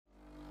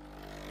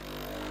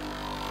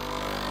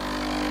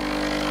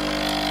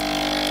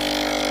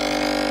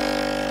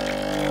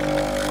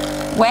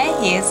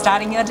We're here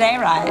starting your day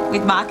right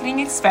with Marketing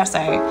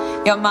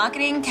Espresso, your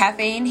marketing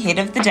caffeine hit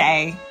of the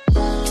day.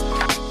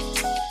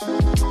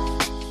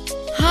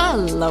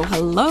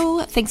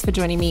 Hello. Thanks for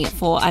joining me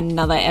for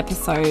another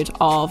episode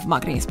of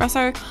Marketing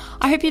Espresso.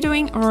 I hope you're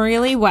doing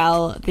really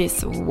well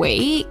this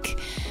week.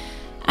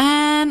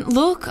 And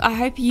look, I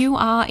hope you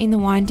are in the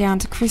wind down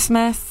to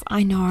Christmas.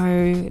 I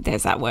know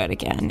there's that word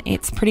again.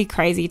 It's pretty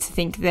crazy to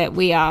think that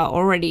we are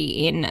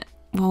already in,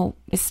 well,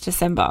 it's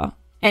December.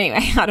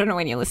 Anyway, I don't know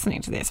when you're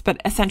listening to this, but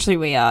essentially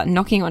we are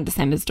knocking on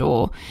December's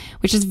door,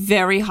 which is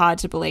very hard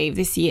to believe.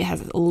 This year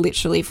has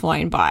literally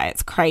flown by.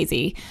 It's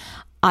crazy.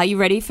 Are you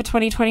ready for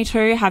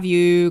 2022? Have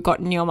you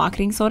gotten your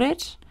marketing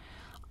sorted?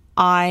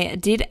 I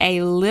did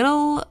a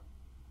little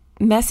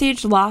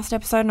message last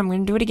episode and I'm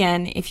going to do it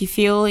again. If you're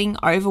feeling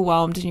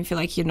overwhelmed and you feel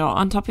like you're not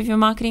on top of your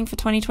marketing for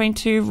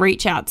 2022,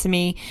 reach out to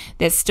me.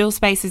 There's still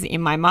spaces in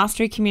my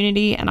mastery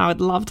community and I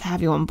would love to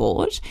have you on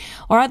board,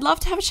 or I'd love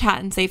to have a chat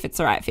and see if it's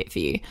the right fit for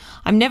you.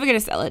 I'm never going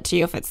to sell it to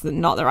you if it's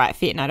not the right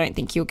fit and I don't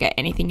think you'll get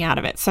anything out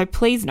of it. So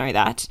please know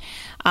that.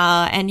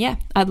 And yeah,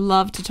 I'd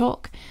love to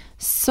talk.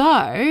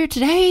 So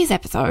today's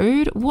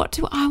episode, what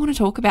do I want to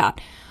talk about?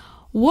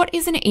 What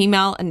is an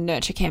email and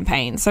nurture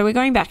campaign? So we're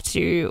going back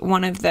to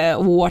one of the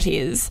what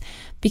is,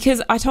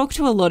 because I talk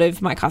to a lot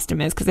of my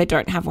customers because they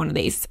don't have one of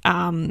these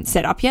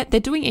set up yet. They're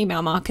doing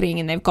email marketing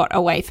and they've got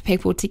a way for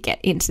people to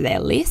get into their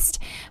list.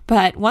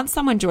 But once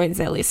someone joins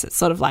their list, it's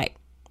sort of like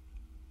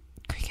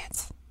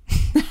crickets.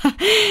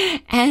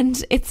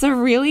 And it's a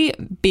really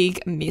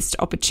big missed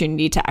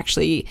opportunity to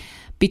actually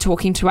be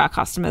talking to our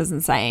customers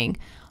and saying,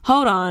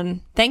 hold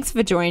on, thanks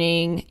for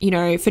joining. You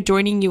know, for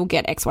joining, you'll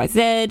get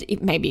XYZ.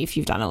 Maybe if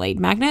you've done a lead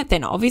magnet,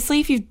 then obviously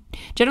if you've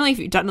done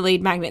a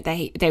lead magnet,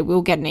 they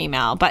will get an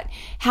email. But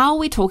how are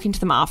we talking to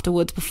them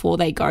afterwards before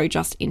they go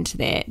just into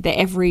their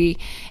every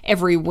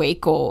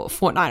week or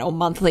fortnight or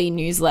monthly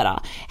newsletter?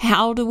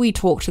 How do we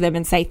talk to them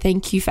and say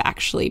thank you for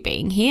actually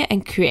being here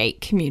and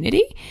create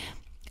community?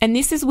 And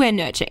this is where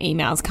nurture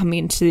emails come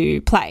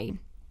into play.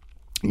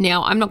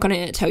 Now, I'm not going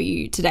to tell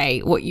you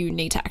today what you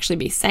need to actually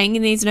be saying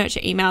in these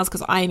nurture emails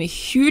because I am a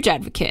huge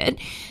advocate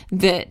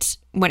that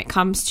when it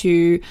comes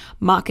to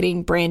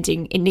marketing,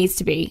 branding, it needs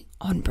to be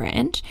on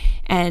brand,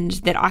 and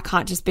that I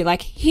can't just be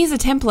like, here's a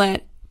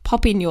template,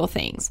 pop in your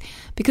things.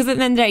 Because at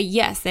the end of the day,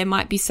 yes, there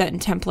might be certain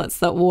templates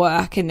that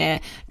work and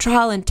they're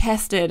trial and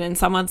tested and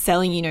someone's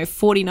selling,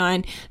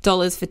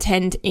 $49 for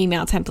 10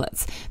 email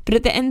templates. But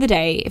at the end of the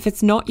day, if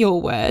it's not your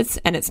words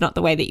and it's not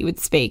the way that you would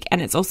speak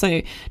and it's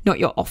also not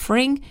your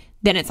offering,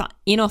 then it's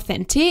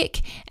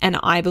inauthentic, and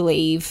I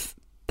believe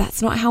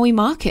that's not how we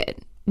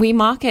market. We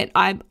market,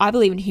 I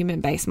believe in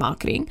human-based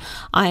marketing.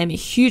 I am a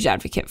huge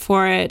advocate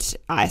for it.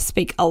 I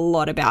speak a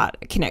lot about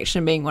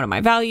connection being one of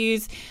my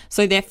values.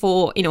 So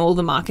therefore, in all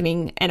the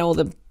marketing and all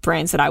the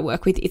brands that I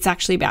work with, it's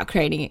actually about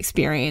creating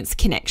experience,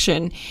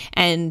 connection,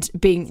 and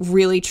being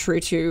really true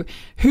to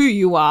who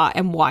you are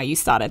and why you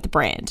started the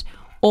brand.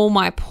 All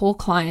my poor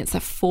clients are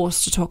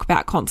forced to talk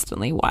about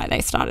constantly why they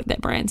started their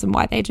brands and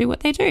why they do what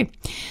they do.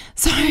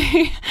 So,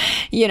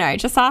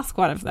 just ask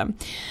one of them.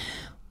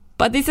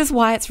 But this is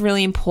why it's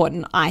really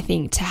important, I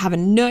think, to have a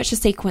nurture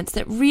sequence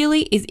that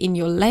really is in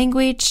your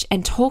language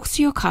and talks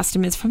to your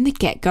customers from the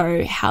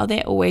get-go how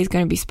they're always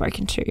going to be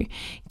spoken to.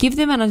 Give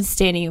them an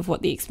understanding of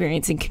what the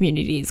experience and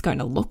community is going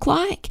to look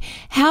like,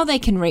 how they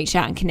can reach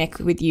out and connect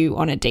with you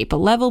on a deeper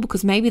level,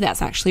 because maybe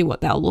that's actually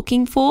what they're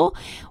looking for,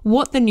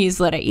 what the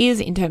newsletter is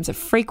in terms of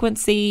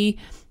frequency,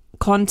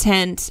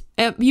 content.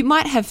 You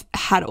might have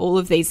had all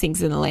of these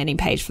things in the landing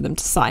page for them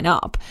to sign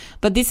up,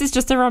 but this is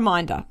just a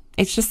reminder.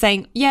 It's just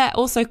saying, yeah,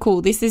 also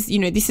cool. This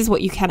is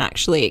what you can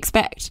actually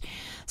expect.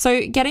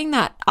 So getting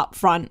that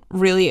upfront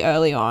really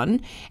early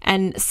on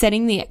and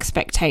setting the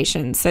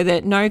expectations so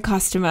that no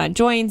customer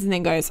joins and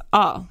then goes,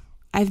 oh,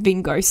 I've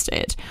been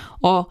ghosted,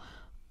 or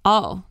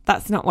oh,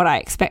 that's not what I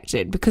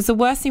expected. Because the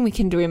worst thing we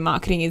can do in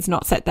marketing is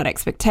not set that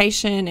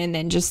expectation and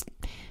then just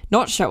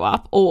not show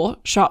up or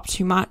show up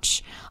too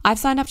much. I've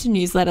signed up to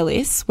newsletter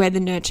lists where the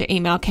nurture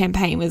email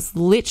campaign was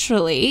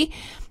literally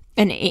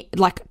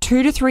like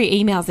 2 to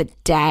 3 emails a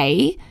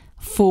day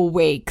for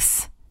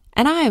weeks.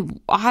 And I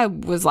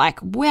was like,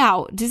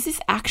 wow, does this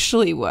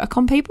actually work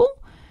on people?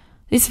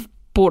 This is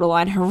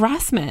borderline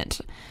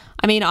harassment.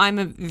 I mean, I'm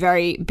a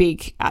very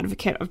big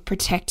advocate of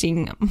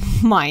protecting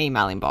my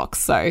email inbox.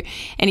 So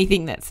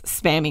anything that's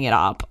spamming it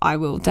up, I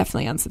will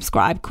definitely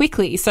unsubscribe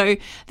quickly. So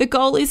the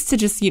goal is to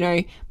just,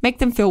 make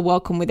them feel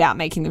welcome without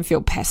making them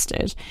feel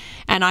pestered.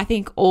 And I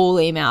think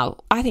all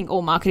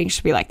marketing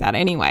should be like that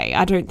anyway.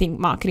 I don't think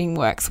marketing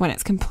works when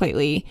it's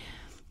completely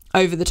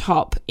over the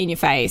top, in your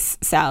face,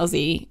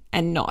 salesy,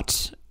 and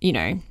not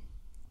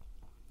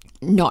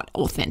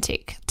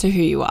authentic to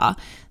who you are.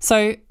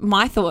 So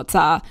my thoughts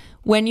are,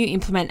 when you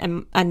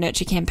implement a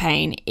nurture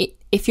campaign,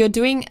 if you're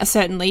doing a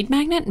certain lead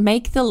magnet,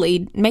 make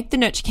the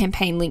nurture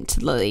campaign link to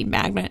the lead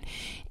magnet.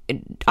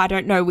 I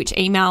don't know which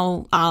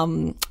email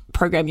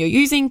program you're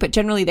using, but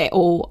generally they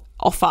all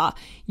offer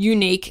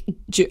unique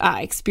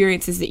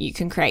experiences that you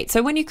can create.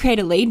 So when you create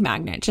a lead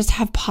magnet, just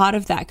have part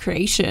of that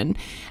creation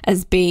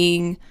as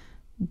being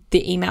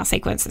the email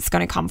sequence that's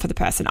going to come for the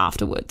person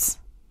afterwards.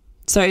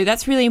 So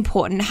that's really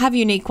important. Have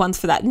unique ones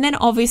for that. And then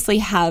obviously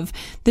have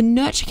the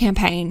nurture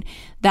campaign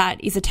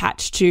that is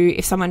attached to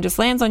if someone just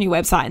lands on your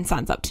website and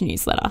signs up to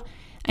newsletter.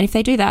 And if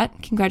they do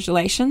that,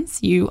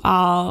 congratulations, you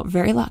are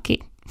very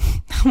lucky.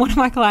 One of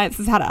my clients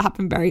has had it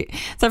happen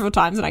several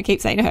times, and I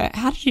keep saying to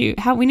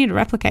her, we need to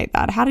replicate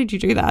that. How did you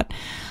do that?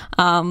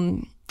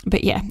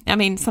 But yeah, I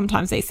mean,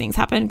 sometimes these things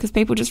happen because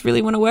people just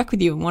really want to work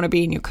with you and want to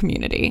be in your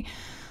community.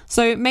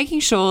 So making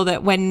sure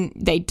that when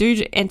they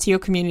do enter your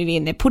community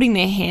and they're putting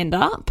their hand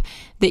up,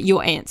 that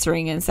you're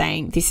answering and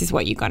saying, this is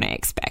what you're going to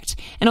expect.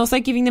 And also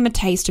giving them a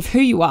taste of who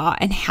you are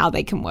and how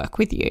they can work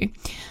with you.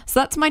 So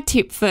that's my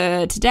tip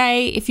for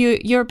today. If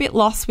you're a bit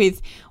lost with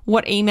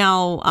what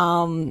email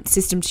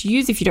system to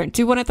use, if you don't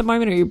do one at the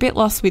moment, or you're a bit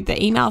lost with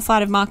the email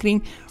side of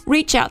marketing,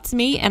 reach out to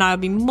me and I'll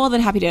be more than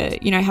happy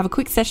to, have a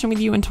quick session with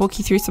you and talk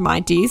you through some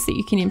ideas that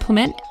you can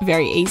implement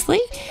very easily.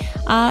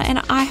 And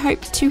I hope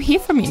to hear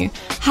from you.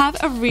 Have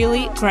a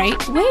really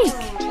great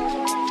week.